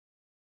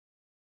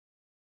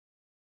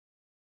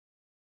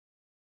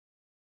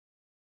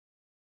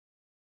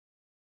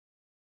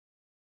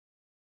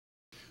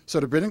So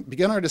to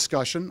begin our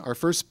discussion, our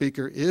first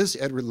speaker is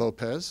Edward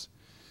Lopez.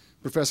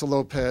 Professor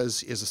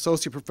Lopez is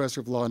Associate Professor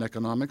of Law and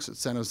Economics at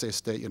San Jose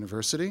State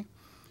University.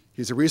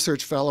 He's a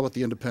research fellow at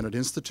the Independent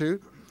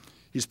Institute.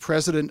 He's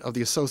president of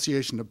the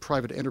Association of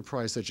Private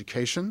Enterprise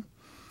Education.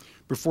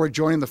 Before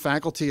joining the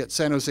faculty at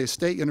San Jose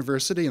State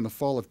University in the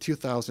fall of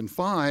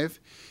 2005,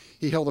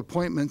 he held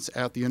appointments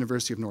at the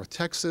University of North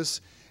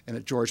Texas and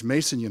at George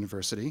Mason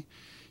University.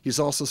 He's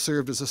also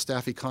served as a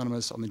staff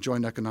economist on the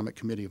Joint Economic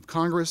Committee of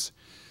Congress.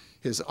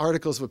 His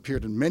articles have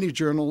appeared in many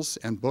journals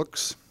and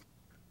books,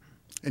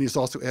 and he's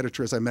also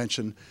editor, as I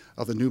mentioned,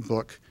 of the new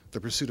book, The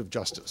Pursuit of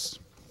Justice.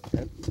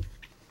 Okay.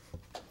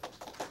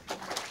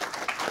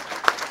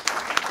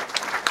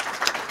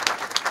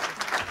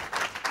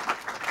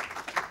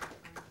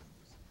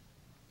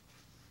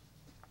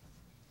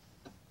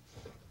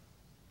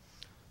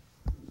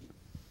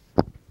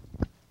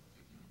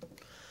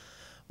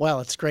 Well,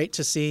 it's great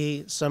to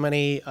see so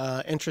many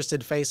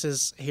interested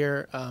faces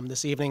here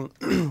this evening.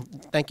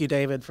 Thank you,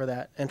 David, for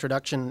that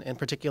introduction, in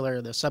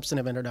particular the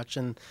substantive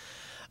introduction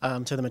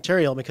to the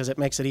material, because it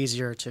makes it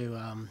easier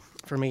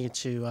for me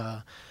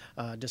to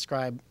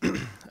describe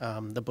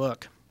the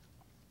book.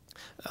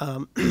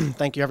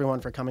 Thank you,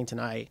 everyone, for coming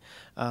tonight.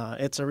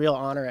 It's a real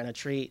honor and a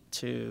treat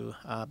to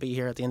be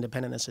here at the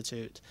Independent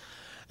Institute,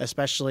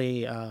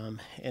 especially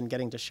in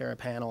getting to share a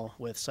panel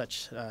with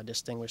such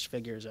distinguished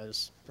figures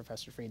as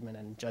Professor Friedman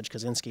and Judge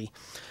Kozinski.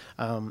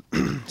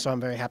 So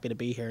I'm very happy to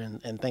be here,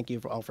 and thank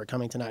you all for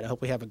coming tonight. I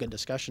hope we have a good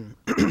discussion.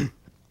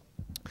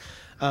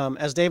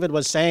 As David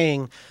was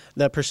saying,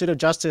 The Pursuit of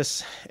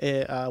Justice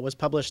was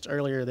published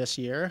earlier this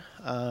year.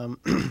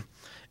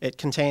 It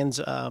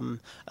contains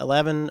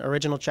 11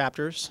 original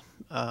chapters,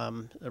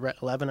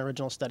 11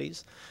 original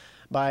studies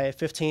by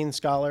 15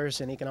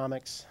 scholars in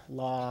economics,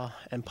 law,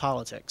 and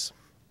politics.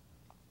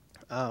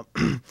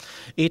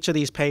 Each of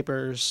these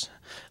papers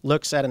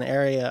looks at an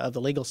area of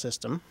the legal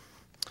system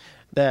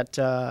that,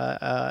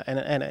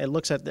 and it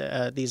looks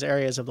at these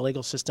areas of the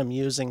legal system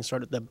using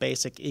sort of the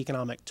basic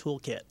economic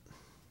toolkit,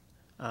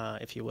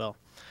 if you will.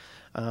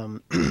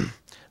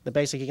 The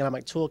basic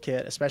economic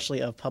toolkit,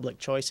 especially of public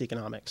choice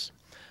economics.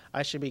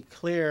 I should be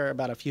clear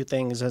about a few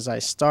things as I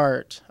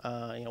start.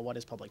 What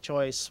is public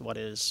choice? What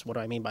do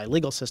I mean by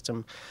legal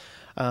system?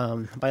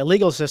 By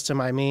legal system,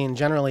 I mean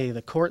generally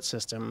the court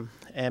system,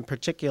 and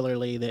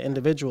particularly the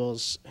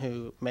individuals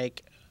who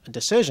make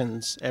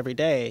decisions every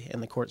day in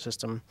the court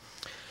system,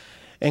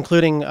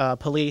 including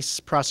police,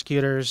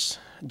 prosecutors,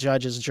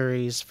 judges,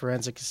 juries,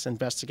 forensics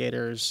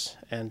investigators,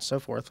 and so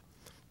forth.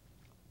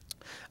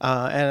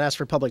 And as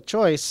for public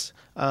choice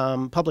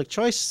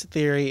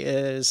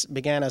theory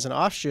began as an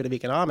offshoot of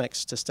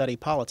economics to study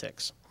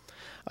politics.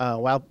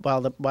 While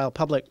the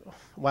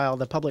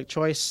public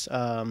choice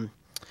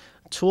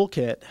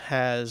toolkit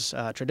has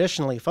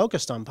traditionally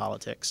focused on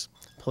politics,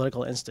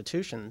 political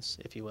institutions,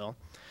 if you will,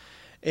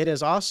 it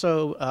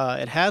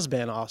has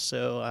been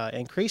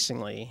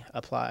increasingly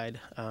applied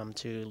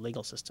to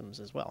legal systems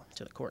as well,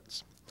 to the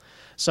courts.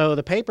 So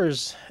the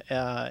papers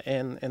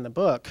in the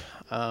book,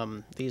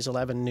 these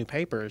 11 new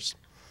papers,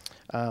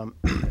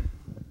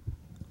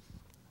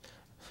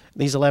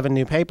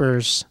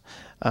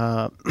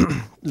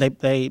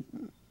 they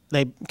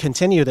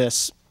continue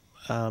this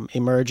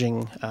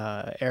emerging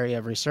area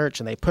of research,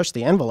 and they push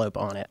the envelope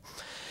on it.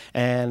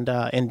 And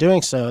in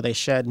doing so, they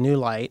shed new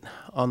light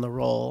on the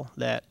role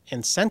that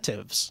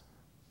incentives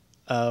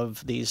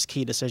of these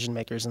key decision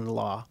makers in the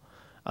law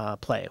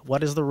play.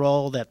 What is the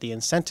role that the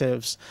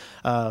incentives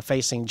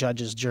facing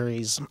judges,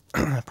 juries,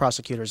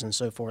 prosecutors, and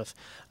so forth,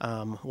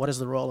 what is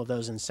the role of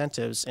those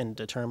incentives in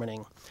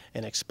determining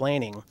and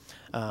explaining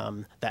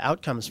the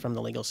outcomes from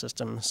the legal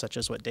system, such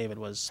as what David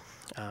was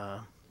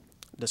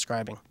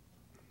describing?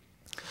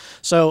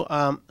 So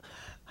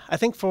I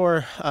think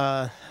for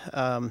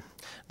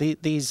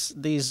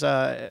these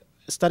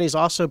studies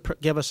also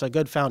give us a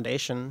good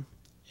foundation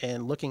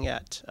in looking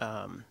at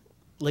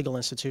legal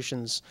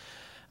institutions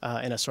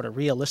in a sort of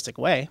realistic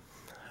way.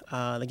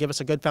 They give us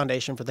a good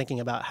foundation for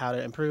thinking about how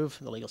to improve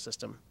the legal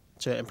system,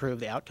 to improve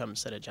the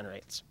outcomes that it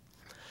generates.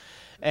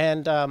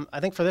 And I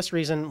think for this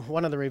reason,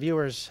 one of the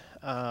reviewers,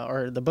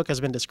 or the book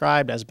has been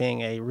described as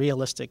being a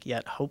realistic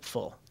yet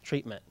hopeful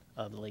treatment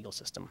of the legal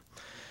system.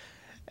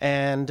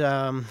 And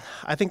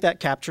I think that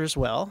captures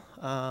well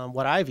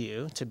what I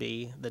view to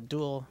be the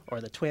dual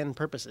or the twin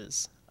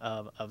purposes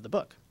of the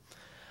book.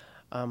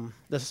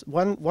 This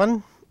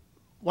one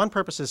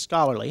purpose is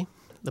scholarly.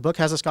 The book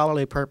has a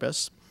scholarly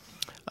purpose.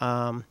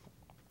 The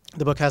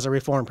book has a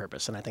reform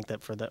purpose, and I think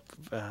that for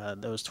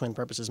those twin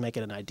purposes make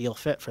it an ideal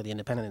fit for the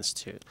Independent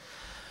Institute.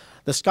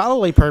 The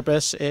scholarly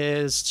purpose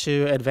is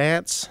to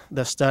advance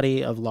the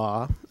study of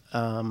law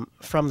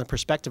from the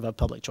perspective of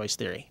public choice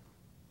theory,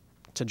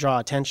 to draw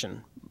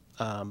attention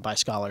by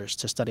scholars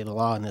to study the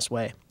law in this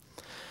way.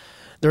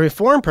 The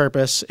reform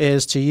purpose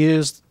is to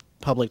use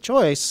public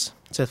choice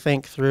to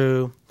think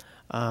through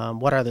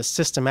what are the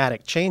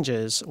systematic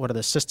changes, what are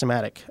the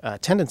systematic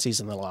tendencies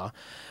in the law,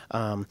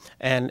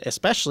 and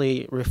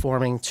especially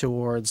reforming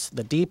towards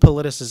the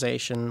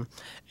depoliticization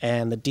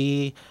and the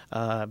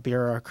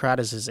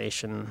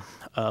de-bureaucratization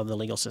of the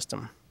legal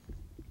system.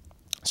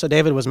 So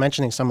David was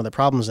mentioning some of the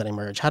problems that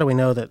emerge. How do we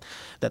know that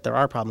there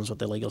are problems with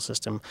the legal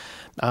system?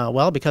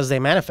 Well, because they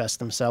manifest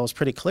themselves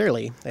pretty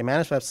clearly. They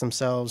manifest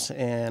themselves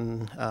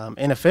in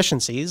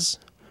inefficiencies,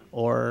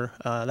 or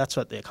that's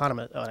what an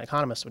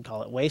economist would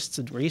call it,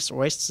 wasting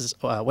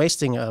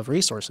of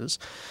resources.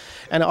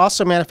 And it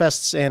also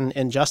manifests in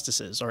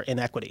injustices or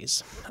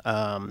inequities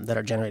that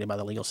are generated by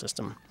the legal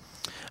system.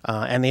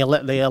 And the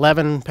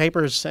 11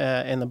 papers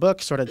in the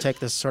book sort of take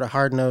this sort of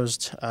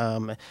hard-nosed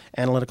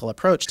analytical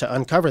approach to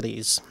uncover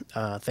these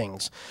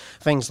things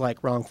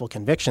like wrongful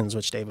convictions,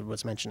 which David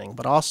was mentioning,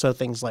 but also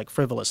things like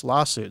frivolous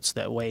lawsuits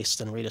that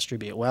waste and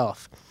redistribute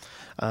wealth,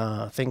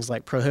 things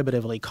like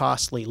prohibitively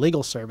costly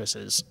legal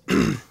services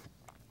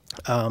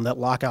that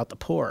lock out the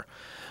poor.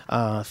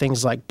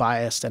 Things like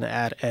biased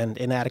and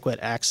inadequate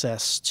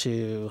access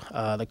to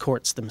the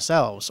courts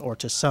themselves, or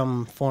to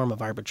some form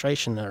of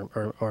arbitration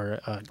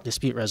or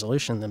dispute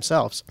resolution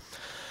themselves.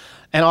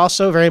 And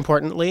also, very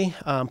importantly,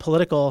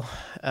 political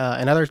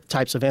and other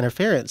types of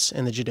interference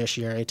in the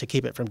judiciary to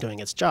keep it from doing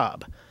its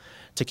job,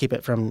 to keep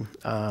it from,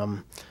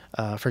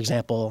 for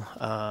example,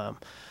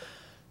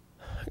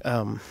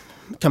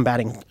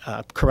 combating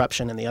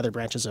corruption in the other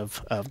branches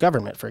of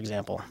government, for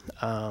example.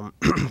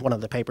 One of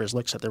the papers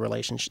looks at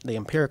the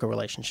empirical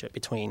relationship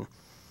between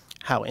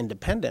how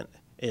independent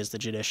is the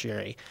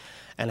judiciary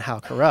and how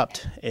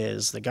corrupt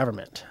is the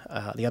government,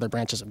 the other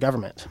branches of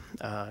government,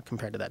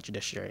 compared to that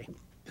judiciary.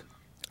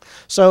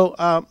 So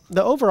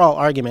the overall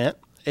argument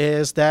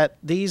is that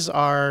these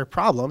are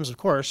problems, of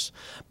course,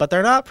 but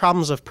they're not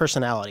problems of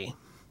personality.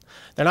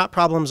 They're not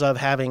problems of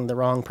having the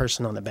wrong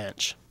person on the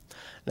bench.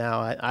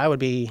 Now, I would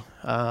be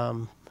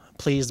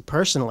pleased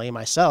personally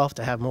myself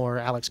to have more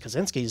Alex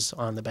Kozinskis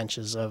on the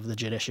benches of the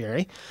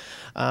judiciary,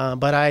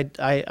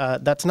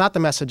 but that's not the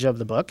message of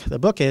the book. The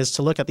book is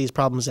to look at these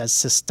problems as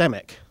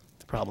systemic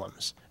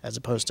problems as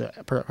opposed to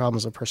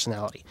problems of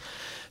personality.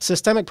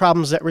 Systemic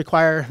problems that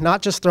require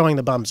not just throwing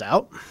the bums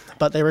out,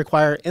 but they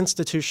require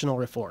institutional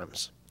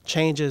reforms,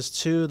 changes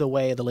to the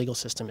way the legal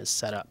system is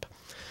set up.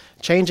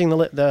 Changing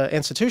the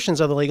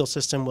institutions of the legal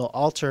system will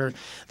alter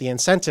the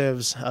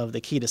incentives of the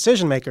key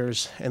decision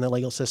makers in the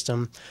legal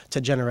system to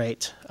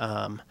generate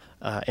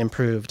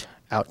improved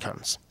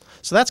outcomes.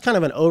 So that's kind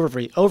of an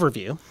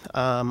overview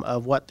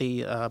of what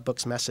the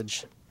book's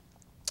message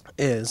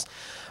is.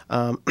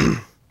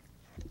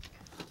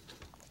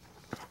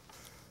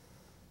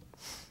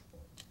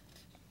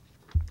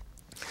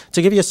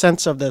 To give you a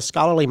sense of the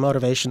scholarly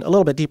motivation, a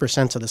little bit deeper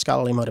sense of the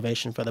scholarly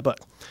motivation for the book,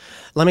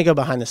 let me go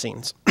behind the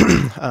scenes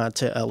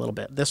to a little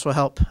bit. This will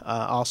help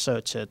also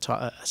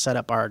to set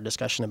up our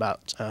discussion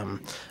about,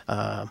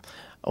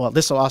 well,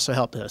 this will also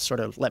help to sort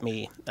of let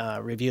me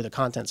review the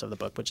contents of the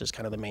book, which is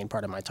kind of the main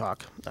part of my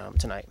talk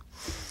tonight.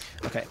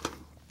 Okay.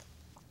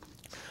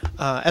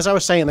 As I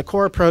was saying, the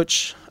core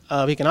approach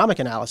of economic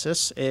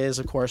analysis is,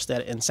 of course,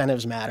 that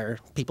incentives matter.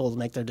 People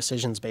make their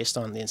decisions based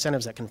on the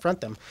incentives that confront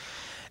them.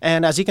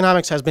 And as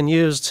economics has been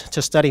used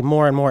to study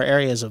more and more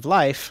areas of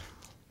life,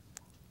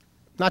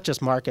 not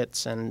just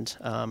markets and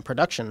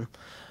production,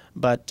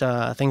 but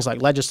things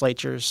like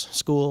legislatures,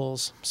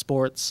 schools,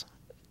 sports,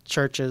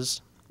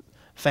 churches,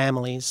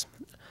 families,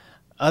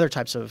 other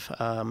types of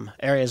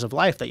areas of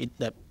life that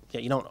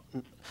you don't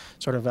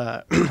sort of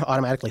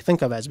automatically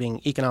think of as being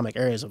economic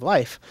areas of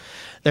life.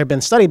 They've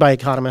been studied by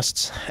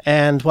economists,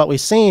 and what we've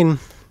seen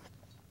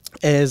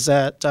is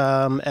that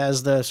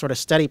as the sort of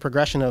steady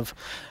progression of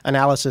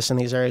analysis in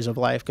these areas of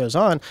life goes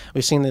on,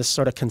 we've seen this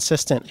sort of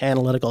consistent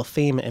analytical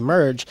theme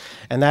emerge,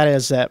 and that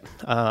is that,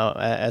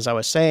 as I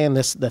was saying,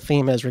 the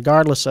theme is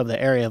regardless of the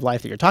area of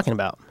life that you're talking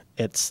about,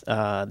 it's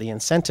the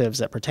incentives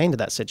that pertain to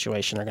that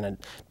situation are going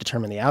to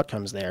determine the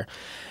outcomes there.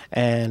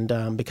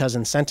 And because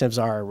incentives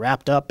are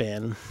wrapped up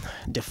in,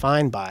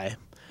 defined by,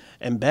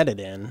 embedded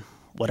in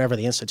whatever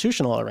the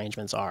institutional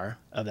arrangements are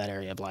of that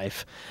area of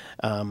life,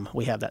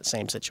 we have that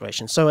same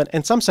situation. So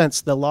in some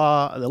sense, the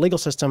legal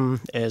system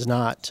is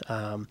not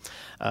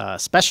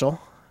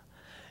special.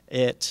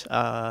 It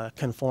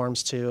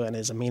conforms to and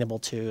is amenable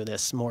to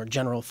this more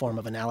general form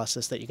of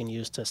analysis that you can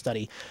use to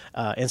study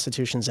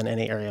institutions in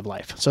any area of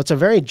life. So it's a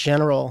very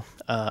general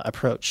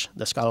approach,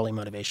 the scholarly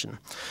motivation.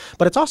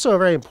 But it's also a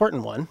very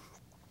important one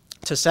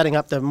to setting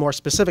up the more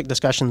specific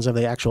discussions of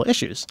the actual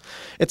issues.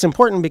 It's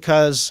important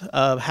because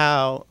of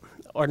how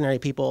ordinary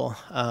people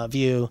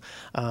view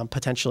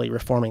potentially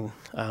reforming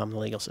the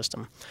legal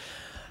system,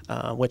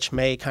 which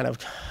may kind of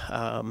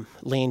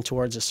lean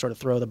towards this sort of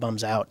throw the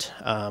bums out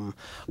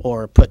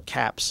or put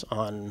caps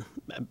on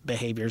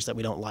behaviors that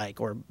we don't like,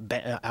 or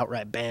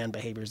outright ban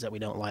behaviors that we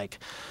don't like,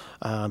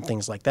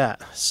 things like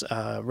that.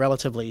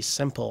 Relatively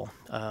simple,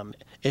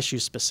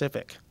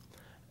 issue-specific,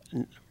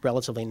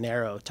 relatively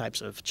narrow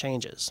types of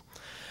changes.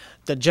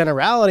 The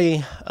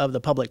generality of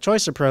the public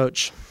choice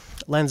approach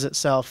lends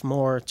itself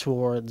more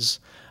towards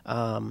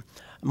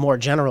more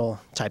general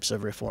types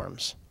of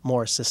reforms,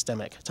 more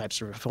systemic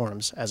types of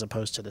reforms, as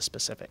opposed to the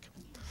specific.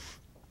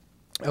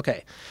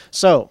 Okay,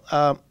 so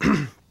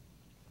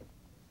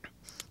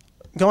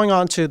going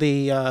on to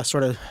the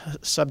sort of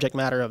subject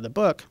matter of the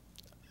book,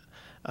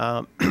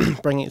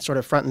 bringing it sort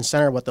of front and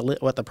center what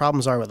the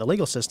problems are with the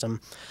legal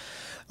system.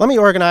 Let me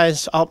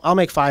organize. I'll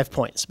make 5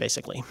 points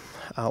basically.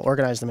 I'll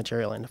organize the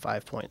material into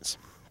 5 points.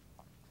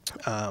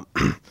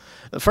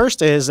 The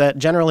first is that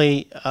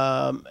generally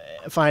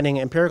finding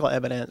empirical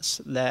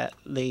evidence that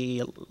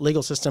the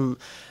legal system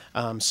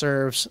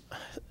serves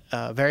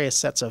various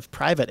sets of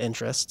private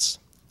interests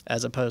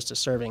as opposed to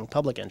serving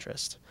public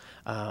interest.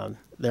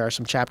 There are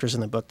some chapters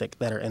in the book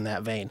that are in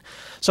that vein.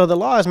 So the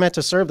law is meant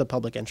to serve the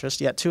public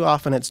interest, yet too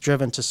often it's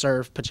driven to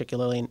serve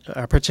particular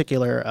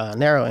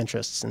narrow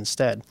interests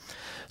instead.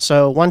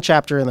 So one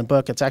chapter in the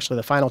book, it's actually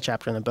the final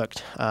chapter in the book,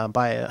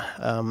 by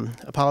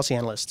a policy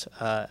analyst,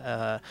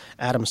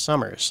 Adam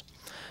Summers.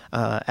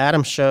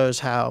 Adam shows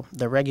how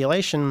the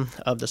regulation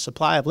of the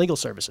supply of legal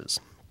services,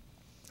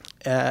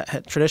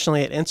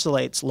 traditionally it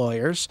insulates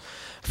lawyers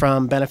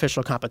from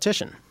beneficial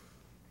competition.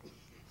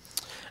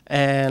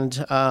 And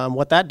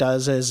what that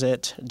does is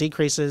it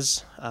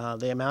decreases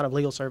the amount of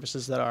legal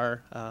services that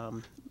are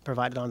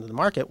provided onto the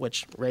market,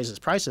 which raises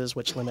prices,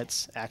 which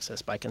limits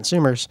access by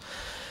consumers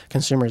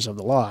of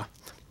the law.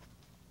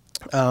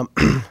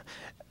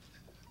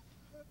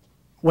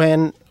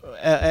 And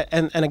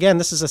again,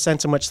 this is a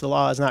sense in which the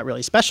law is not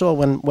really special.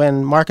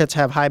 When markets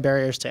have high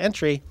barriers to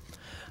entry,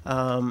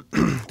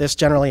 this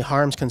generally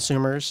harms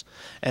consumers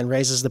and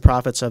raises the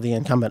profits of the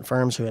incumbent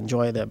firms who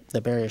enjoy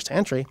the barriers to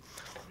entry.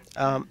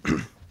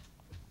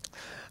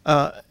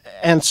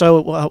 And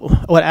so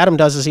what Adam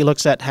does is he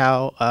looks at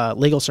how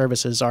legal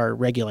services are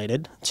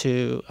regulated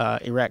to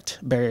erect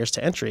barriers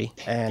to entry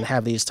and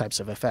have these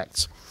types of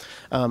effects.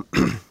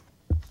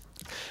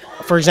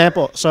 For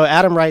example, so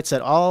Adam writes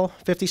that all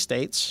 50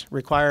 states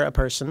require a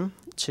person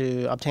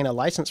to obtain a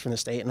license from the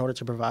state in order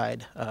to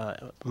provide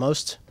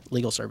most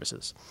legal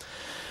services.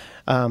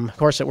 Of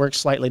course, it works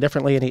slightly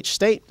differently in each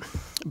state,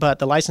 but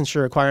the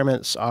licensure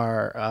requirements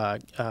are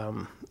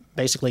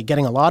basically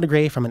getting a law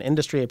degree from an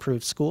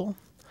industry-approved school,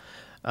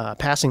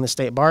 passing the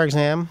state bar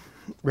exam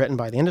written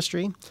by the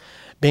industry,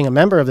 being a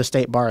member of the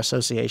State Bar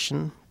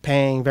Association,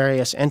 paying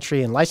various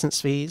entry and license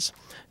fees,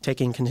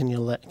 taking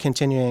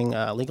continuing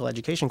legal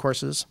education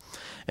courses.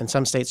 In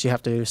some states, you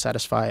have to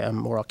satisfy a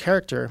moral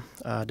character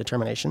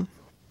determination.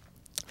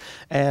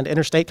 And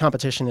interstate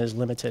competition is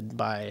limited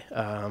by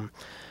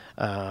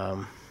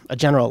a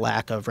general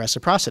lack of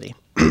reciprocity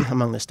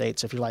among the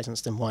states. If you're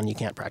licensed in one, you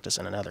can't practice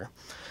in another.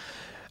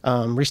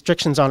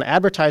 Restrictions on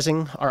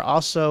advertising are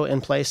also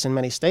in place in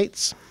many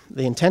states.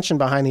 The intention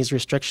behind these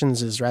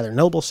restrictions is rather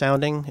noble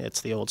sounding.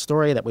 It's the old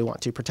story that we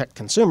want to protect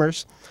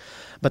consumers.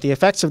 But the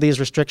effects of these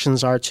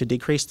restrictions are to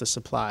decrease the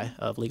supply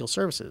of legal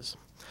services,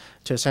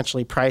 to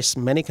essentially price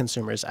many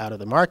consumers out of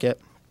the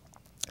market,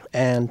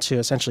 and to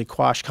essentially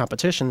quash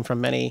competition from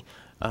many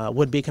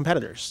would-be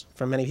competitors,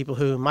 from many people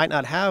who might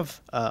not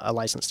have a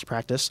license to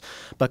practice,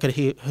 but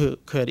who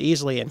could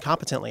easily and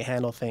competently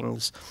handle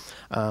things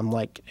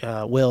like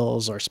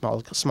wills or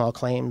small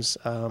claims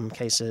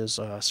cases,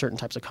 certain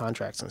types of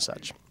contracts and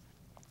such.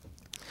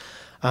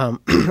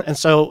 And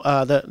so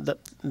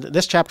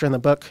this chapter in the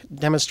book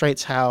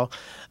demonstrates how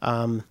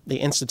the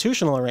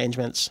institutional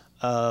arrangements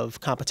of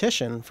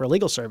competition for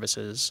legal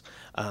services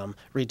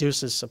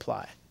reduces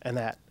supply, and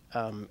that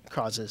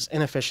causes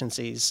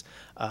inefficiencies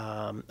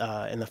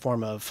in the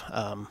form of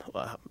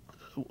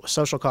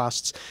social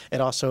costs.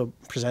 It also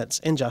presents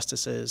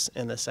injustices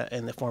in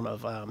the form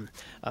of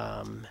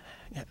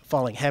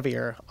falling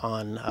heavier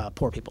on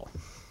poor people.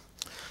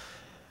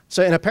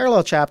 So in a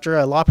parallel chapter,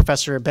 a law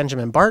professor,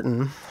 Benjamin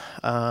Barton,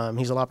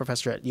 he's a law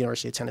professor at the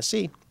University of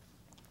Tennessee,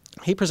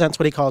 he presents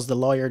what he calls the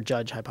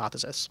lawyer-judge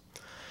hypothesis.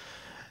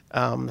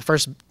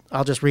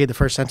 I'll just read the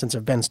first sentence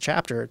of Ben's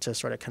chapter to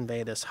sort of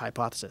convey this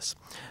hypothesis.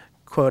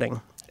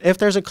 Quoting, "If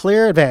there's a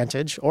clear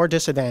advantage or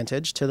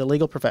disadvantage to the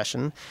legal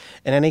profession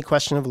in any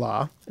question of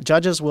law,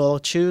 judges will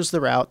choose the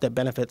route that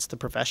benefits the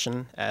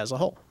profession as a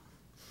whole."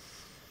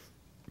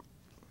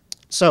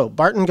 So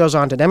Barton goes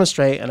on to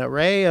demonstrate an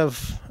array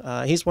of,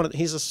 he's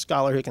a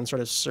scholar who can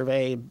sort of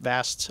survey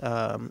vast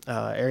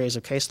areas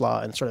of case law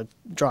and sort of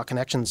draw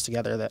connections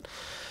together that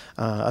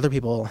other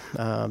people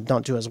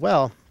don't do as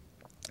well.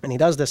 And he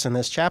does this in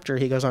this chapter.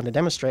 He goes on to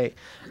demonstrate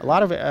a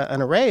lot of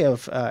an array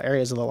of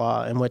areas of the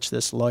law in which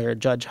this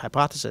lawyer-judge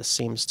hypothesis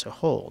seems to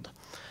hold.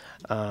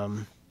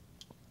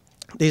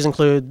 These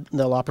include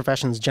the law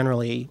profession's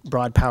generally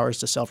broad powers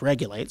to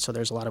self-regulate, so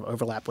there's a lot of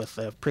overlap with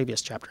the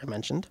previous chapter I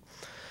mentioned.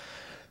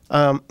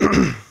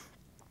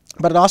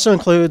 But it also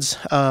includes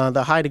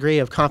the high degree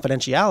of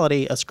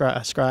confidentiality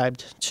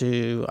ascribed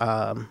to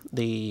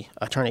the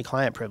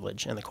attorney-client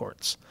privilege in the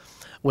courts,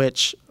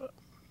 which,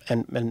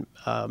 and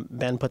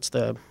Ben puts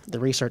the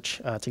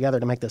research together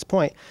to make this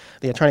point,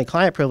 the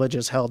attorney-client privilege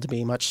is held to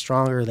be much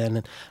stronger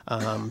than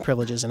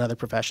privileges in other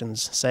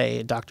professions,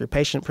 say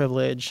doctor-patient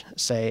privilege,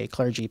 say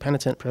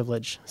clergy-penitent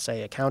privilege,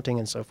 say accounting,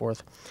 and so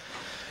forth.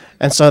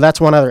 And so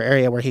that's one other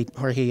area where he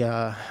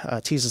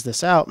teases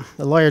this out.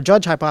 The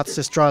lawyer-judge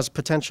hypothesis draws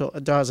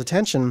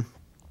attention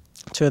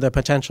to the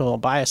potential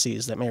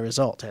biases that may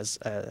result.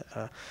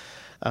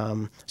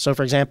 So,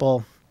 for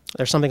example,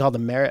 there's something called the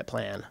merit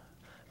plan,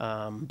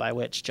 by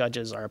which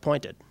judges are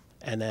appointed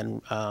and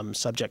then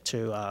subject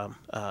to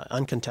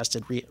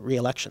uncontested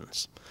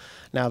re-elections.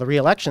 Now, the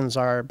re-elections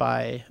are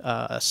by,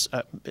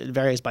 it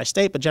varies by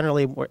state, but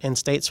generally in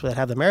states that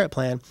have the merit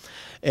plan,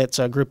 it's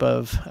a group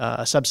of,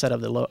 a subset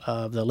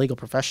of the legal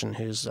profession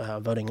who's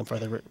voting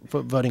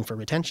for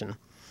retention.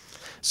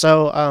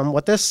 So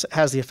what this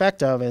has the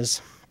effect of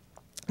is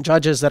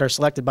judges that are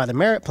selected by the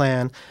merit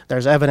plan,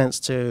 there's evidence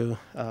to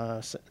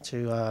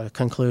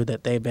conclude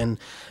that they've been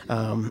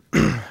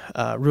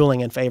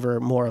ruling in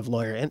favor more of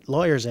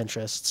lawyers'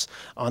 interests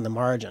on the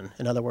margin.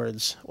 In other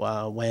words,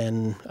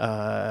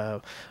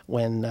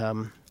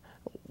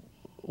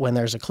 when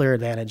there's a clear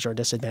advantage or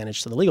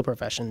disadvantage to the legal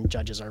profession,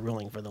 judges are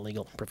ruling for the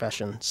legal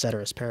profession,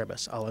 ceteris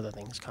paribus, all other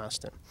things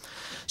constant.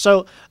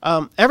 So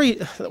one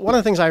of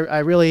the things I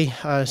really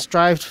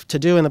strived to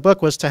do in the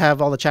book was to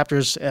have all the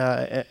chapters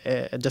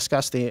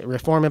discuss the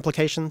reform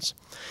implications.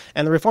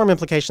 And the reform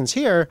implications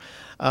here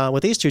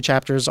with these two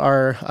chapters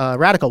are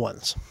radical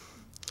ones.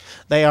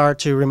 They are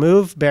to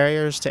remove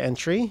barriers to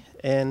entry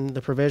in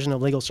the provision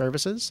of legal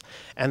services,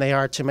 and they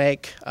are to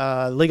make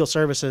legal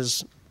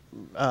services,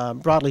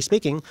 broadly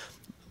speaking,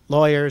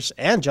 lawyers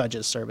and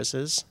judges'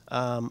 services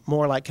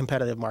more like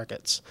competitive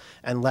markets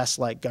and less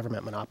like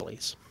government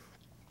monopolies.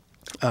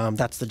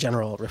 That's the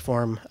general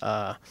reform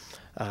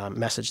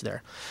message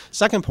there.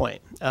 Second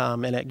point,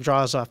 and it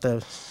draws off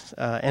the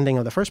ending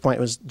of the first point,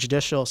 was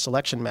judicial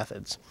selection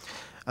methods.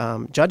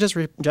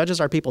 Judges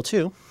are people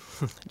too.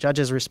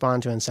 Judges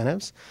respond to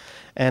incentives,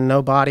 and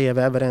no body of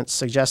evidence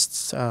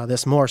suggests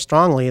this more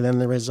strongly than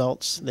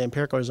the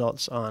empirical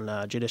results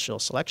on judicial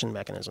selection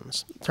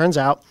mechanisms. Turns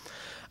out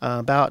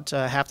about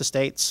half the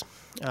states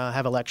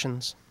have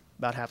elections,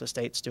 about half the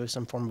states do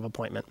some form of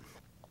appointment.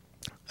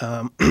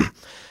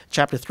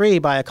 Chapter 3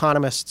 by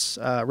economists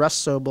Russ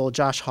Sobel,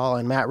 Josh Hall,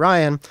 and Matt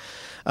Ryan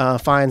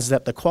finds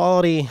that the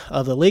quality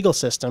of the legal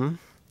system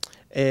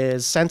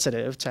is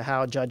sensitive to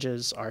how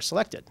judges are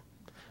selected.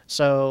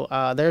 So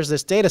there's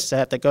this data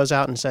set that goes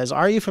out and says,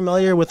 are you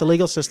familiar with the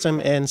legal system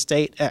in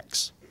state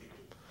X?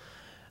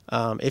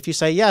 If you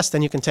say yes,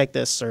 then you can take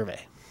this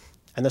survey.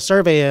 And the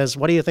survey is,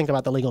 what do you think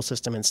about the legal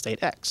system in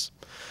state X?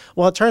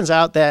 Well, it turns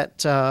out that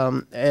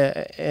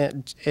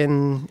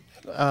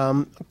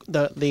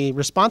the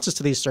responses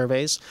to these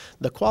surveys,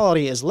 the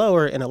quality is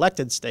lower in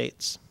elected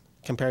states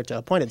compared to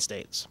appointed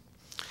states.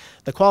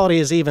 The quality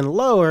is even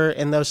lower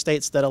in those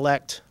states that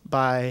elect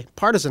by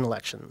partisan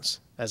elections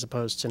as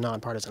opposed to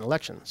nonpartisan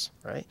elections,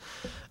 right?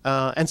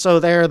 And so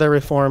there the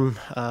reform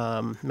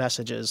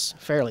message is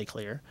fairly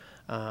clear.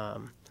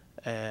 At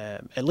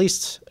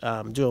least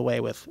do away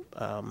with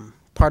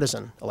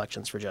partisan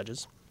elections for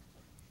judges.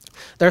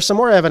 There's some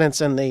more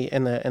evidence in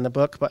the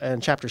book, in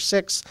chapter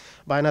 6,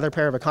 by another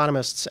pair of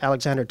economists,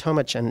 Alexander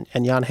Tomich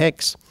and Jan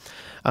Hicks.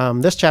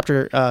 This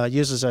chapter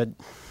uses a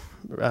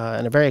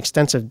very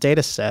extensive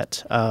data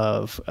set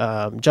of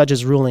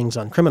judges' rulings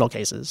on criminal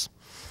cases.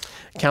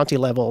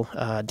 County-level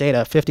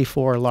data,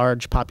 54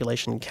 large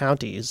population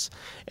counties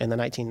in the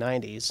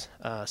 1990s,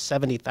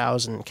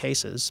 70,000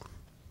 cases.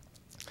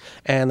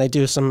 And they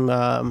do some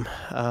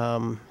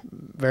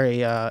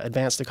very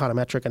advanced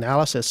econometric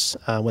analysis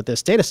with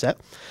this data set.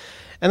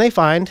 And they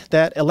find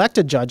that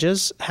elected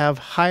judges have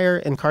higher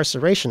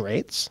incarceration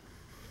rates,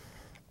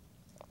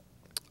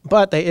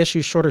 but they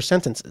issue shorter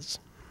sentences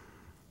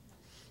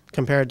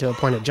compared to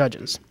appointed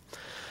judges.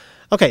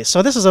 Okay,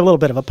 so this is a little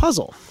bit of a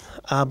puzzle,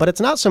 but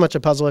it's not so much a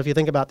puzzle if you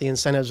think about the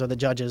incentives of the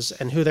judges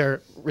and who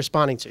they're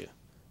responding to,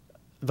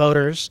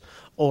 voters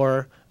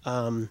or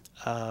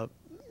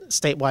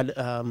statewide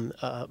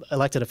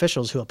elected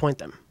officials who appoint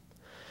them.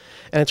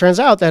 And it turns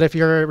out that if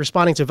you're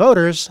responding to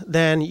voters,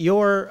 then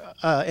your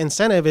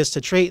incentive is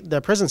to treat the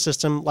prison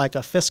system like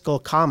a fiscal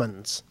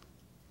commons,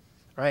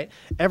 right?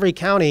 Every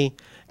county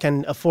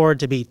can afford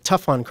to be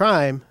tough on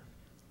crime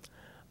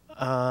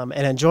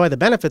and enjoy the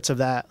benefits of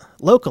that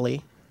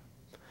locally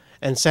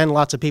and send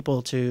lots of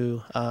people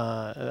to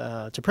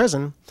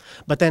prison,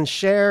 but then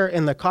share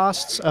in the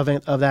costs of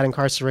that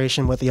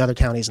incarceration with the other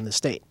counties in the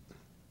state.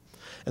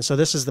 And so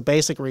this is the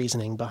basic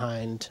reasoning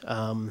behind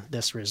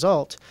this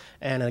result.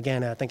 And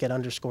again, I think it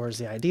underscores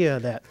the idea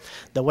that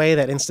the way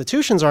that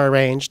institutions are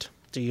arranged,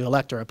 do you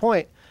elect or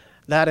appoint,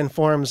 that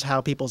informs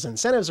how people's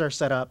incentives are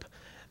set up,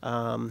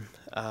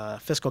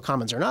 fiscal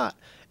commons or not.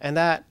 And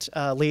that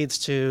leads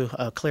to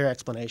a clear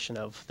explanation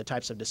of the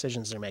types of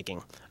decisions they're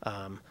making,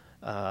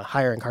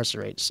 higher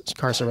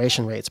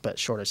incarceration rates, but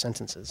shorter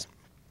sentences.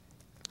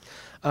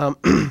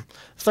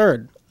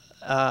 Third,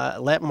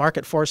 let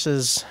market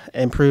forces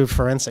improve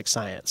forensic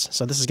science.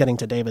 So this is getting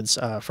to David's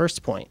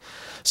first point.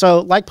 So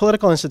like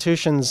political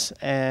institutions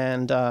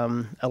and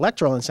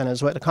electoral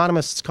incentives, what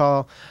economists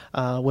call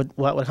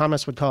what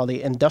economists would call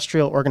the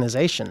industrial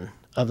organization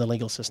of the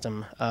legal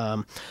system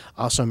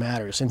also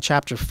matters. In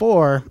chapter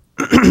 4,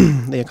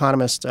 the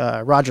economist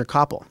Roger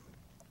Koppel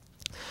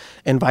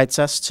invites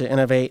us to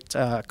innovate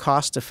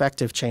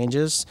cost-effective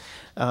changes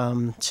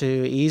to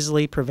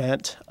easily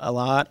prevent a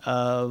lot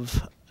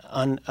of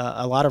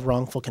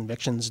wrongful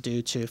convictions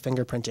due to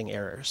fingerprinting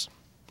errors.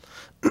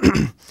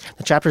 The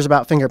chapter is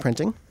about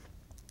fingerprinting.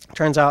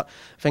 Turns out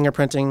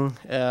fingerprinting,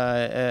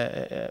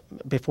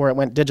 before it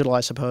went digital, I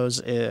suppose,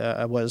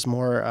 was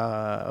more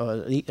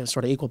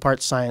sort of equal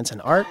parts science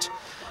and art,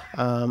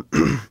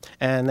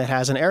 and it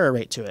has an error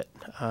rate to it.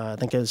 I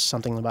think it's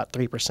something about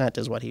 3%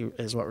 is what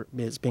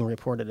is being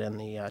reported in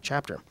the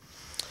chapter.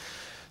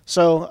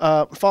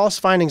 So false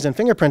findings in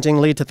fingerprinting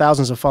lead to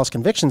thousands of false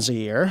convictions a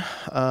year.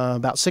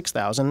 About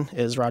 6,000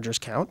 is Roger's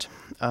count.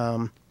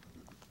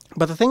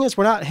 But the thing is,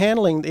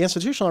 the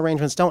institutional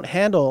arrangements don't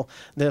handle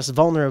this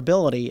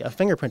vulnerability of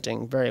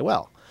fingerprinting very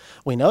well.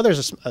 We know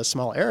there's a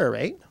small error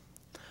rate,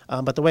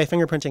 but the way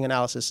fingerprinting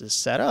analysis is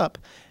set up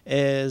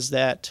is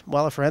that,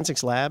 well, a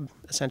forensics lab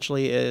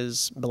essentially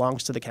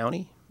belongs to the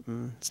county.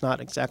 It's not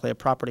exactly a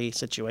property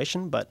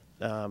situation, but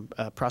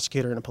a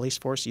prosecutor and a police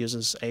force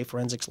uses a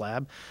forensics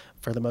lab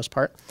for the most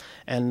part,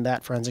 and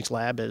that forensics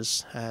lab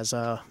has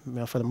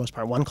for the most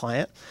part one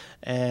client,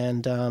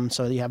 and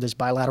so you have this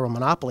bilateral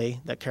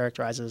monopoly that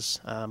characterizes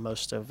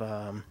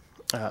the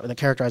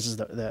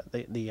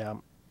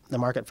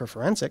market for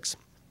forensics.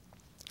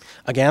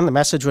 Again, the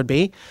message would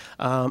be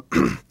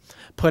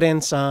put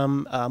in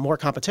some more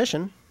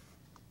competition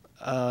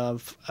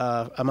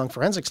among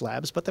forensics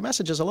labs, but the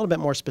message is a little bit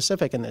more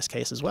specific in this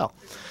case as well.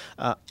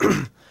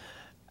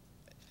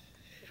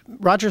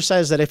 Roger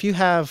says that if you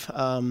have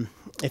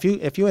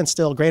if you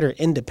instill greater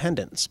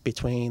independence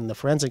between the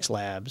forensics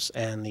labs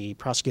and the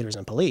prosecutors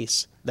and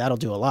police, that'll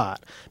do a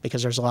lot,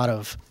 because there's a lot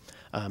of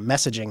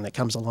messaging that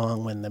comes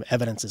along when the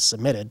evidence is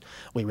submitted.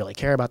 We really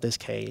care about this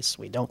case.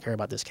 We don't care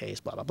about this case.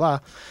 Blah blah blah.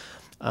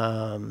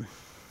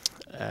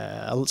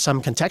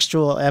 Some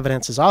contextual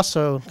evidence is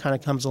also kind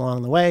of comes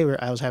along the way.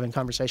 I was having a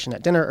conversation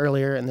at dinner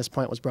earlier, and this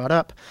point was brought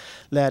up,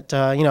 that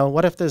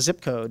what if the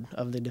zip code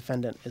of the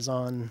defendant is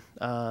on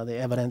the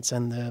evidence,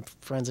 and the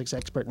forensics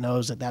expert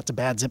knows that that's a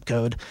bad zip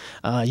code?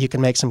 You can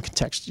make some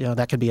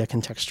that could be a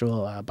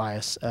contextual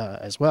bias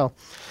as well.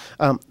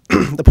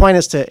 The point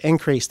is to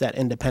increase that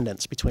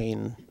independence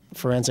between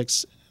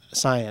forensics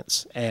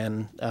science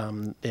and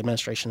the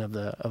administration of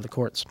the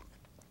courts.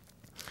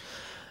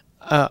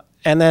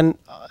 And then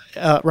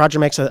Roger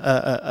makes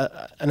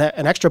an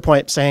extra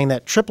point, saying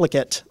that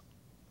triplicate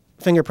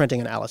fingerprinting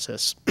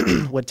analysis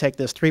would take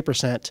this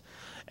 3%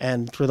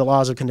 and, through the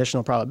laws of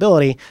conditional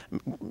probability,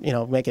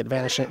 make it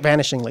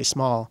vanishingly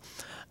small.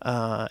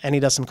 And he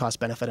does some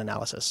cost-benefit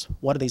analysis.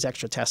 What are these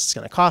extra tests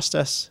going to cost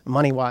us,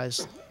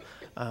 money-wise?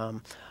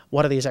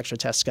 What are these extra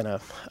tests going to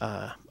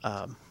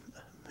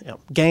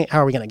gain?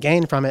 How are we going to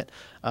gain from it?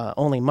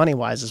 Only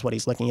money-wise is what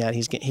he's looking at.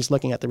 He's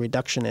looking at the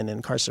reduction in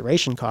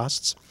incarceration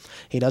costs.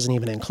 He doesn't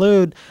even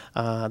include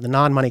the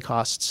non-money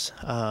costs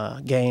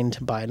gained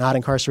by not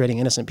incarcerating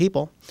innocent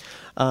people.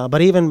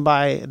 But even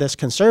by this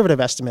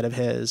conservative estimate of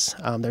his,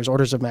 there's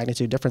orders of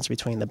magnitude difference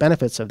between the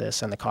benefits of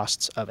this and the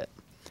costs of it.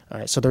 All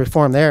right, so the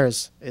reform there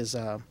is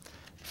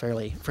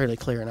fairly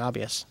clear and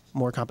obvious.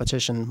 More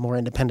competition, more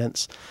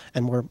independence,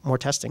 and more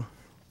testing.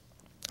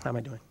 How am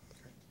I doing?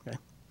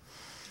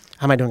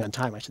 How am I doing on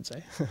time, I should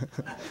say?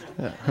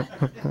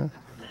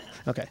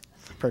 Okay,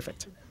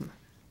 perfect.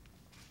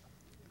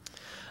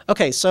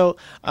 Okay, so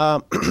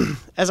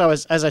as I've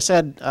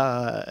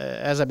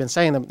been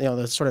saying,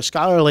 the sort of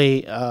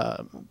scholarly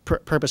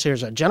purpose here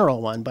is a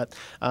general one, but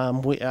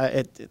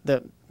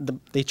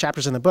the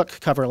chapters in the book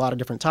cover a lot of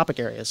different topic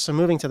areas. So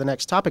moving to the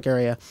next topic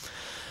area,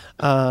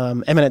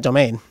 eminent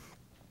domain.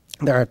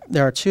 There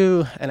are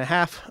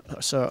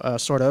 2.5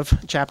 sort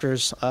of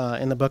chapters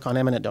in the book on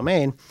eminent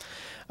domain.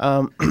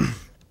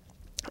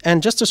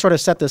 And just to sort of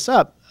set this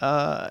up,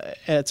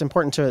 it's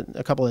important to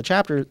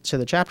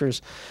the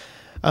chapters.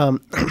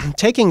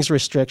 Takings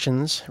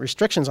restrictions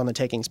on the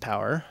takings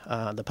power,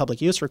 the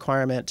public use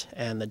requirement,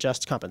 and the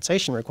just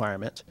compensation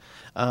requirement.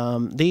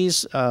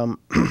 These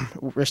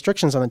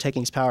restrictions on the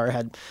takings power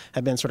had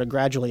been sort of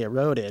gradually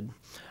eroded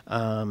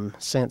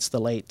since the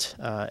late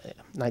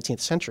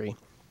 19th century,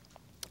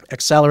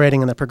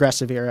 accelerating in the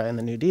progressive era and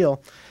the New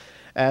Deal,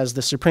 as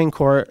the Supreme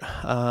Court,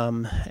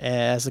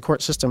 as the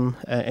court system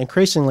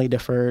increasingly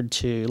deferred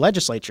to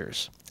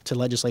legislatures, to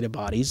legislative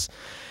bodies,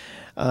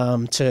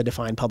 to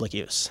define public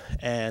use.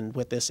 And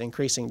with this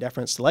increasing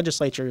deference to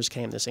legislatures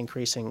came this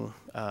increasing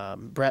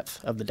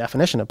breadth of the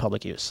definition of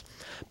public use.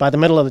 By the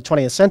middle of the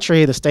 20th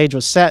century, the stage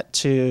was set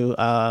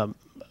for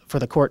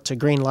the court to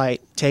greenlight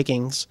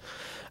takings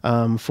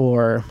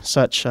for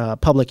such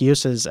public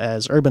uses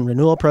as urban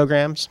renewal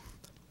programs,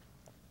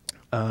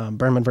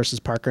 Berman versus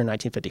Parker in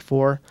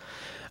 1954,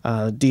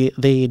 the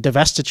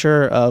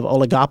divestiture of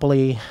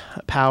oligopoly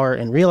power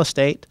in real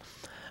estate.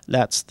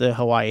 That's the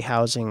Hawaii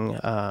Housing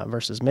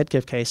versus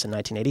Midkiff case in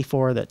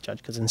 1984 that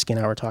Judge Kozinski and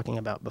I were talking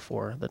about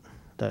before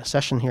the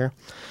session here.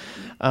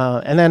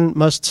 And then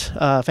most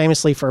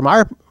famously from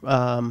our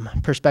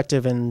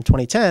perspective in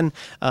 2010,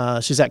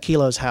 Suzette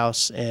Kilo's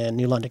house in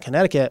New London,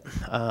 Connecticut,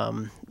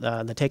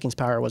 the takings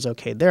power was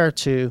okayed there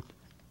to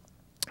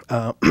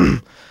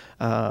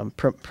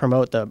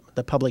promote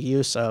the public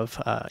use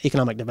of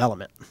economic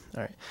development.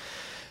 All right.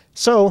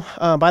 So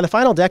by the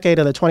final decade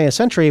of the 20th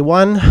century,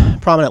 one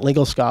prominent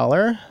legal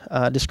scholar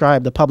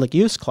described the public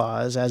use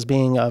clause as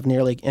being of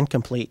nearly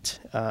complete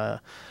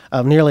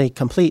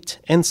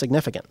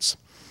insignificance.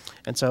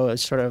 And so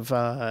it's sort of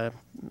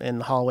in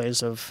the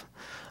hallways of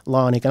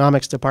law and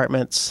economics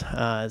departments,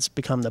 it's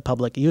become the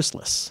public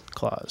useless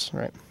clause,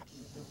 right?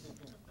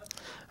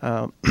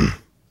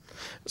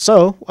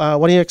 So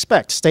what do you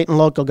expect? State and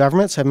local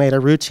governments have made a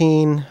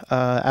routine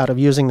out of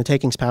using the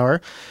takings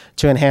power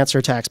to enhance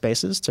their tax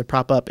bases, to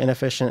prop up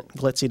inefficient,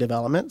 glitzy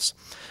developments.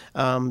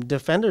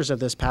 Defenders of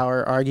this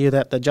power argue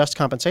that the just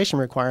compensation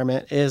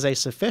requirement is a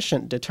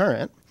sufficient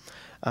deterrent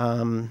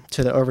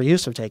to the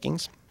overuse of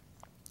takings.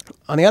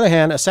 On the other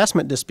hand,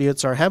 assessment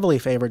disputes are heavily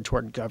favored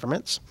toward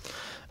governments.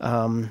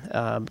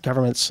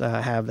 Governments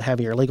have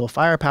heavier legal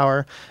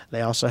firepower.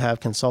 They also have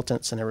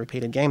consultants in a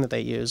repeated game that they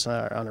use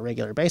on a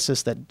regular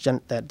basis that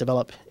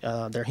develop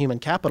their human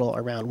capital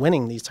around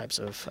winning these types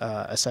of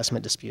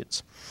assessment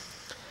disputes.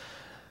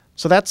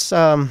 So that's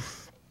kind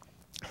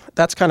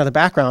of the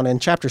background. In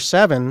Chapter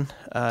 7,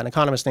 an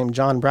economist named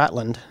John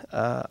Bratland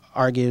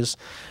argues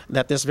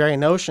that this very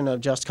notion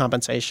of just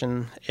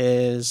compensation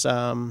is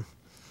a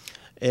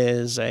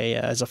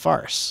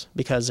farce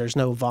because there's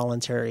no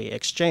voluntary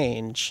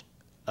exchange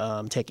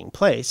taking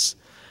place.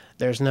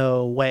 There's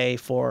no way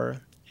for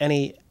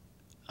any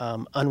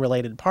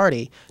unrelated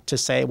party to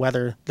say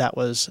whether that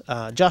was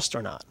just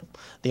or not.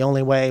 The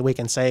only way we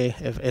can say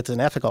if it's an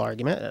ethical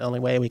argument, the only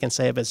way we can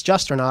say if it's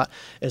just or not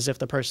is if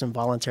the person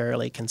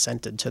voluntarily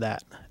consented to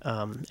that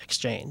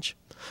exchange.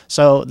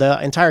 So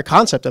the entire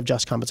concept of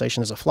just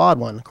compensation is a flawed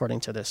one,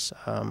 according to this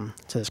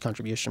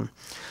contribution.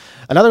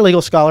 Another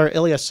legal scholar,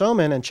 Ilya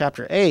Somin, in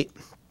Chapter 8,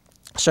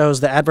 shows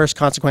the adverse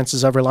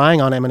consequences of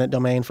relying on eminent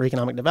domain for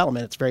economic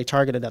development. It's very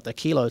targeted at the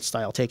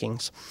kilo-style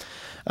takings.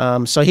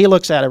 So he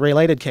looks at a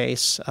related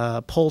case,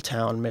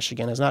 Poletown,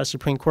 Michigan. It's not a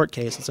Supreme Court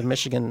case. It's a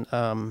Michigan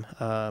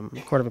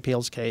Court of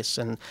Appeals case,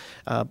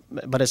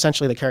 but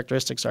essentially the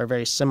characteristics are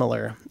very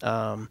similar.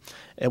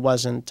 It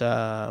wasn't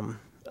a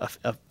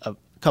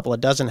couple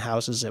of dozen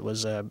houses. It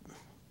was a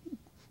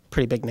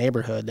pretty big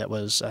neighborhood that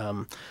was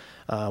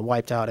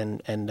wiped out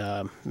and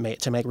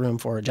to make room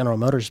for General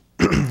Motors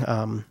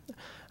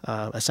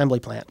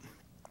assembly plant.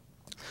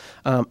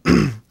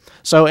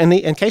 So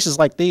in cases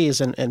like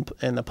these, in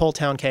the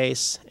Poletown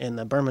case, in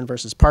the Berman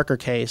versus Parker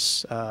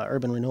case,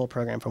 urban renewal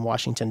program from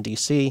Washington,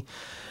 D.C.,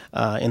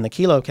 in the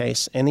Kelo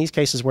case, in these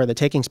cases where the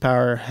takings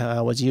power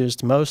was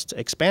used most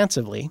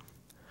expansively,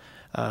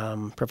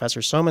 Professor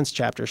Soman's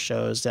chapter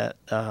shows that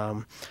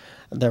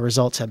the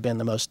results have been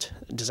the most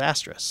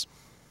disastrous.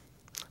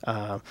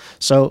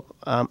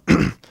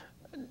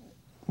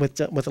 With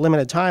the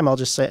limited time, I'll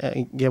just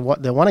give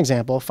the one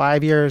example.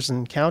 5 years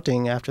and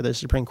counting after the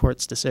Supreme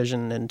Court's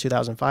decision in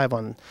 2005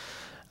 on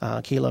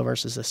Kelo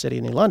versus the City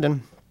of New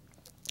London,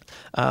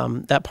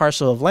 that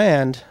parcel of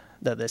land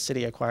that the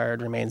city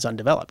acquired remains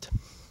undeveloped.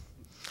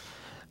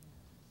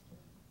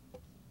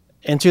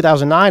 In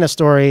 2009, a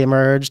story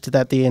emerged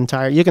that the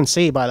entire, you can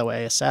see, by the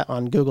way,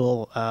 on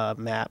Google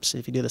Maps,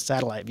 if you do the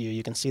satellite view,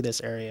 you can see this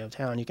area of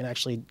town. You can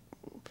actually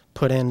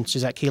put in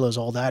Suzette Kelo's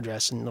old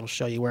address, and it'll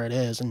show you where it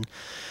is. And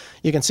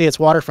you can see its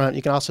waterfront.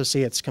 You can also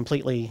see it's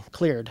completely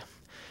cleared,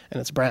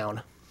 and it's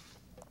brown.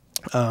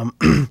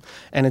 And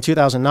in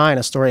 2009,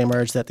 a story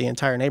emerged that the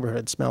entire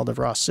neighborhood smelled of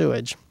raw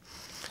sewage.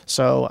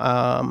 So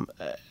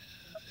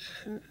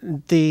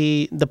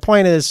the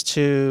point is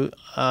to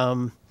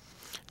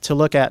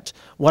look at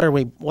what are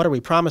we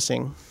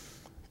promising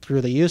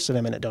through the use of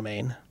eminent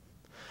domain.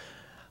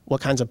 What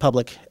kinds of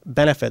public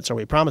benefits are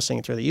we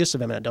promising through the use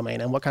of eminent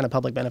domain, and what kind of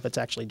public benefits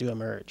actually do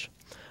emerge?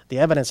 The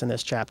evidence in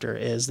this chapter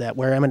is that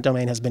where eminent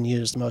domain has been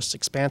used most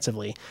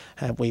expansively,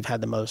 we've had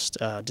the most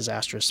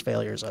disastrous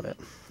failures of it.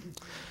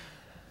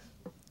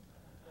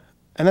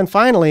 And then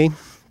finally,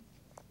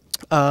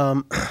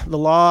 the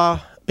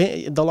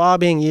law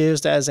being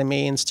used as a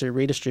means to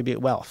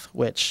redistribute wealth,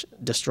 which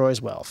destroys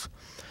wealth.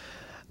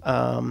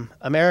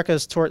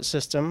 America's tort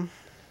system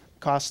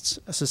costs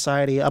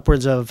society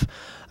upwards of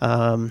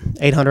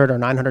 $800 or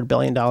 $900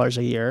 billion a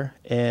year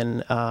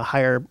in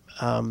higher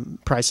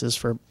prices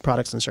for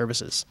products and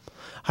services.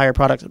 Higher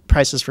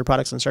prices for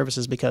products and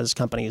services because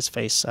companies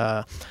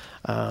respond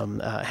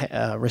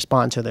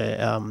to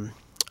the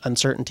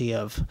uncertainty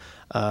of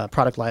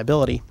product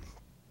liability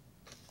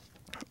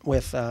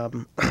with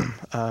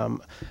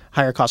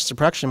higher costs of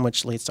production,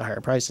 which leads to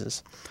higher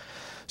prices.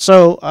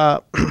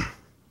 So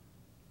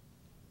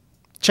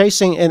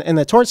chasing in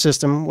the tort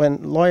system,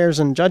 when lawyers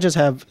and judges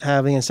have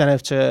the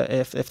incentive to,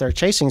 if they're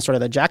chasing sort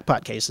of the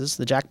jackpot cases,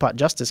 the jackpot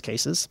justice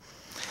cases,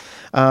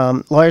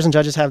 lawyers and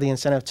judges have the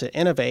incentive to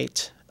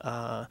innovate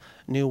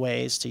new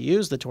ways to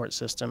use the tort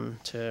system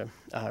to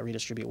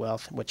redistribute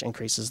wealth, which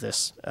increases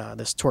this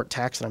tort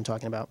tax that I'm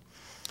talking about.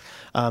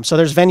 So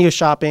there's venue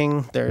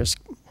shopping, there's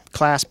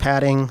class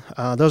padding.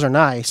 Those are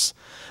nice,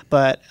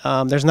 but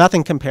there's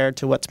nothing compared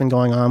to what's been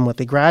going on with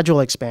the gradual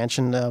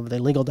expansion of the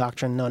legal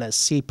doctrine known as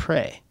si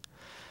pre.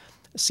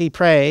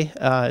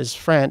 cypre is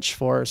French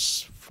from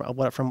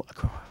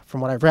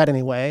what I've read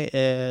anyway.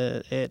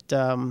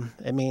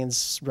 It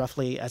means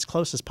roughly as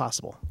close as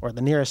possible, or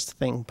the nearest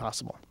thing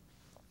possible.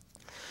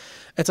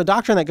 It's a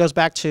doctrine that goes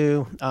back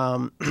to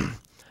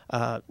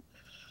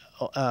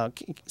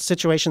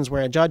situations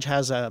where a judge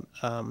has an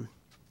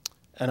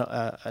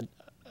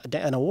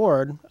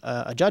award,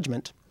 a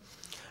judgment,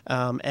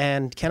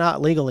 and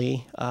cannot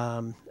legally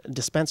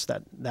dispense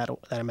that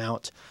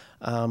amount.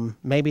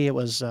 Maybe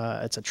it's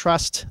a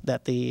trust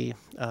that the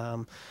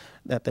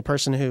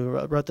person who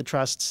wrote the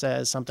trust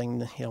says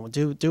something,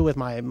 do with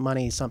my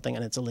money something,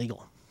 and it's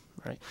illegal.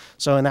 Right.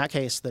 So in that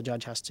case, the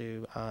judge has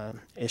to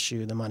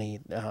issue the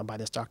money by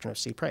this doctrine of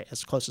cypre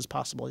as close as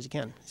possible as you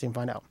can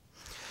find out.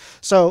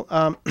 So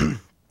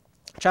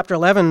Chapter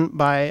 11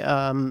 by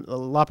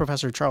law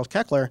professor Charles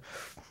Keckler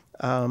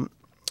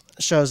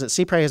shows that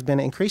cypre has been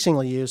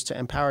increasingly used to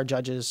empower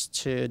judges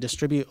to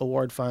distribute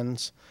award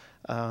funds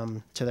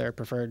to their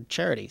preferred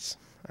charities.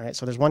 All right.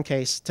 So there's one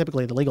case,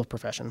 typically the legal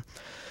profession.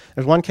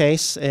 There's one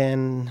case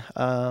in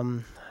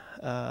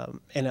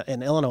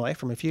Illinois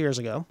from a few years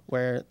ago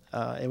where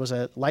it was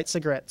a light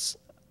cigarettes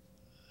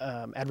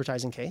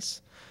advertising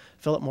case.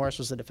 Philip Morris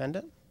was the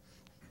defendant.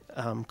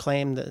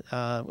 Claimed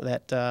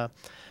that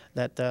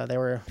they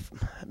were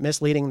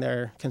misleading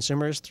their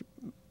consumers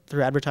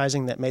through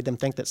advertising that made them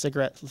think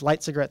that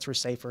light cigarettes were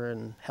safer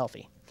and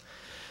healthy.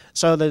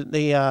 So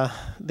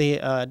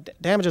the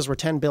damages were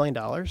 $10 billion,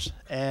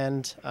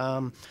 and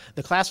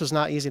the class was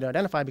not easy to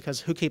identify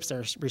because who keeps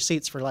their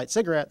receipts for light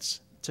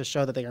cigarettes to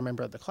show that they are a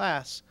member of the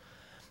class?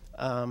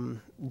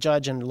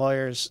 Judge and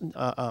lawyers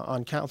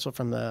on counsel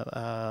from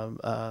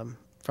the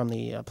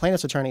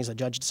plaintiff's attorneys, a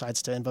judge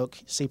decides to invoke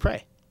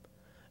cypre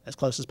as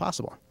close as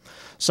possible.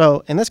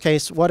 So in this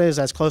case, what is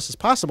as close as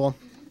possible?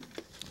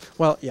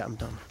 Well, yeah, I'm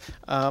done.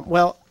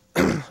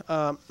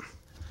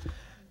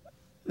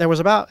 There was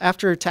about,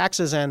 after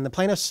taxes and the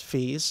plaintiff's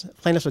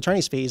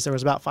attorney's fees, there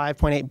was about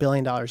 $5.8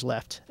 billion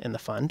left in the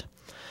fund.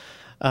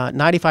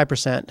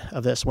 95%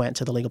 of this went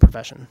to the legal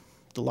profession.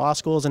 The law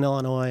schools in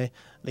Illinois,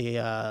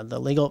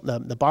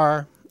 the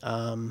bar,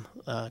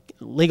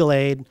 legal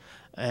aid,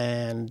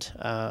 and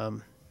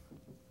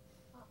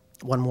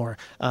one more.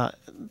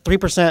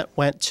 3%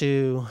 went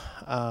to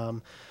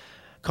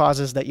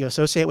causes that you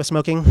associate with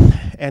smoking,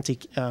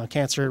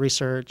 anti-cancer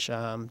research,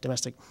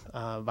 domestic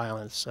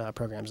violence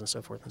programs, and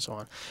so forth and so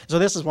on. So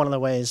this is one of the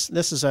ways.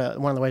 This is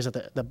one of the ways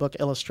that the book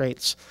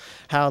illustrates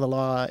how the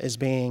law is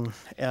being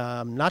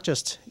not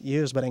just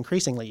used, but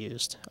increasingly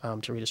used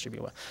to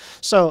redistribute wealth.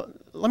 So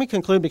let me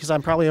conclude because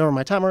I'm probably over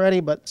my time already.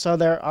 But so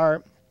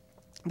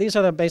these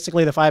are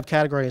basically the 5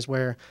 categories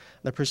where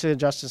the pursuit of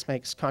justice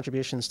makes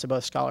contributions to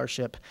both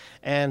scholarship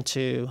and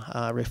to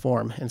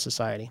reform in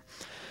society.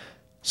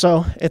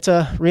 So it's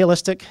a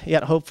realistic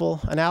yet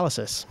hopeful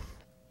analysis.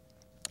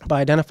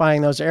 By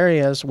identifying those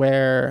areas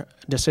where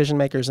decision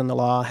makers in the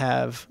law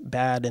have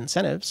bad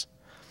incentives,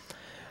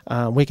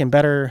 we can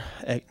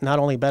not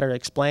only better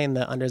explain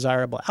the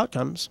undesirable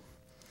outcomes,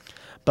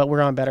 but we're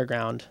on better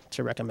ground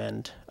to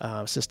recommend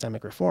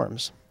systemic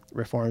reforms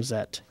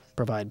that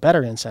provide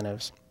better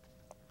incentives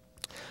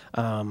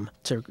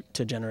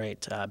to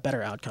generate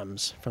better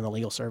outcomes from the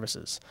legal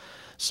services.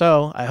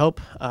 So I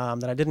hope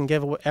that I didn't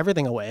give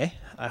everything away.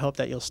 I hope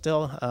that you'll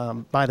still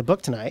buy the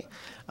book tonight,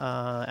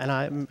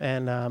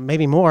 and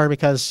maybe more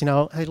because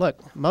hey,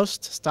 look,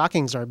 most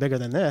stockings are bigger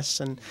than this,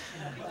 and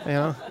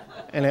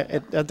and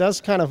it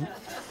does kind of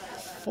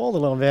fold a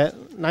little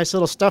bit. Nice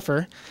little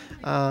stuffer.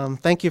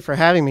 Thank you for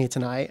having me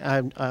tonight.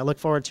 I look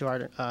forward to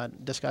our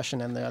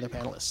discussion and the other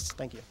panelists.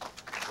 Thank you.